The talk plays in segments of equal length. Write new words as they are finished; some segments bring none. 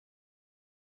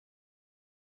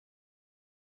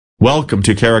Welcome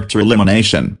to Character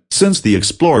Elimination. Since the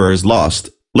explorer is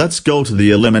lost, let's go to the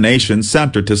Elimination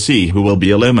Center to see who will be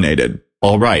eliminated.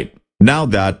 Alright, now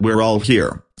that we're all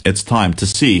here, it's time to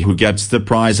see who gets the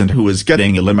prize and who is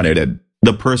getting eliminated.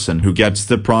 The person who gets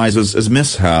the prizes is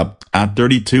Mishap, at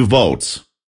 32 votes.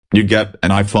 You get an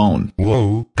iPhone.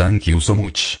 Wow, thank you so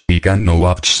much. I can no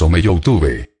watch some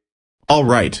YouTube.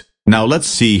 Alright, now let's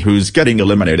see who's getting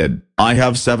eliminated. I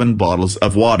have 7 bottles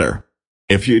of water.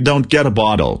 If you don't get a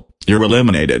bottle, you're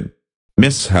eliminated.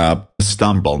 Mishap,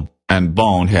 Stumble, and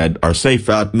Bonehead are safe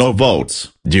at no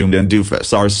votes. Dune and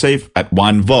Doofus are safe at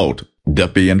 1 vote.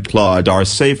 Dippy and Claude are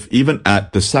safe even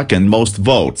at the second most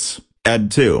votes. Ed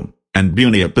 2, and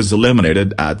Bunyip is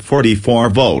eliminated at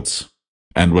 44 votes.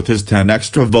 And with his 10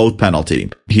 extra vote penalty,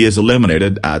 he is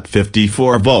eliminated at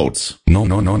 54 votes. No.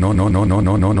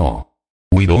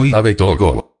 We don't have to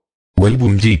go. Well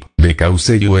Bunjip, because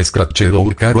you scratched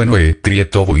our car when we tried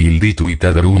to build it with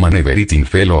a room and everything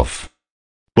fell off.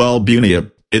 Well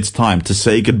Bunyip, it's time to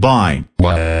say goodbye.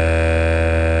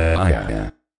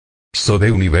 So the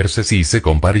universe is a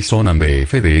comparison and the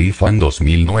FDI fan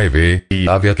 2009, y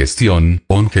have a question,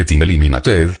 on getting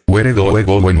eliminated, where do I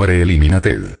go when we're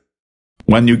eliminated?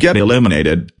 When you get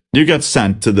eliminated, you get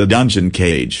sent to the dungeon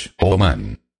cage. Oh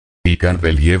man. I can't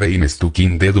believe I'm stuck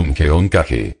in the dungeon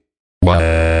cage.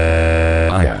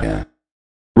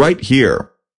 Right here.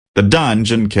 The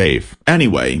dungeon cave.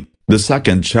 Anyway, the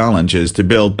second challenge is to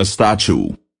build a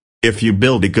statue. If you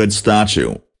build a good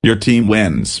statue, your team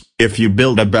wins. If you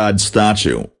build a bad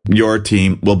statue, your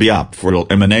team will be up for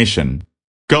elimination.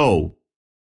 Go!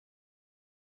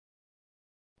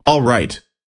 Alright.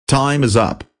 Time is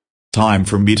up. Time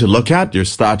for me to look at your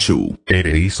statue.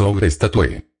 Sobre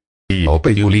statue. I hope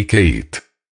you like it.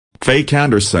 Fake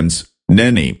Andersons,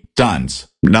 Ninny, Duns,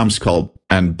 Numbskull,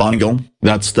 and Bungle,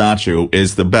 that statue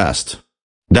is the best.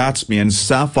 That's me and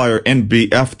Sapphire in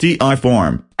BFDI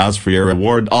form. As for your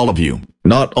reward, all of you,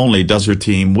 not only does your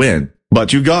team win,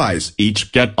 but you guys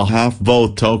each get a half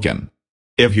vote token.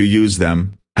 If you use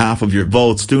them, half of your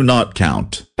votes do not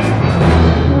count.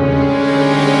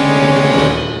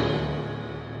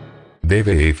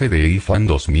 DVFDI fan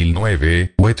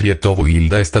 2009, we tried to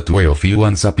build a statue of you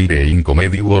and Sapphire in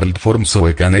Comedy World form so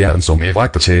I can earn some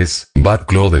batches, but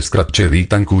Claude scratched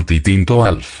it and cut it into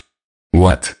half.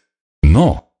 What?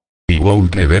 No. I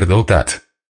would never do that.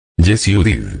 Yes you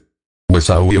did. We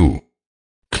saw you.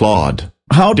 Claude,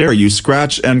 how dare you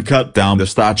scratch and cut down the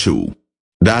statue?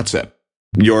 That's it.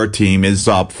 Your team is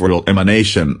up for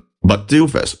elimination, but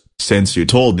Doofus, since you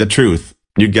told the truth,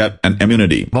 you get an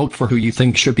immunity. Vote for who you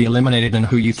think should be eliminated and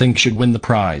who you think should win the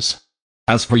prize.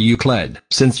 As for you Cled,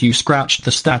 since you scratched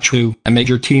the statue and made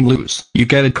your team lose, you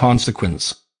get a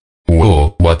consequence.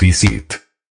 Whoa, what is it?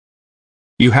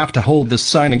 You have to hold this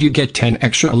sign and you get 10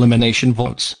 extra elimination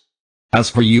votes. As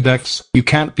for you Bex, you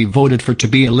can't be voted for to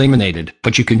be eliminated,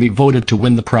 but you can be voted to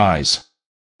win the prize.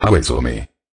 How is me?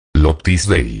 Look this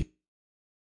way.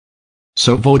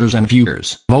 So voters and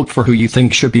viewers, vote for who you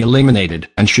think should be eliminated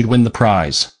and should win the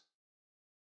prize.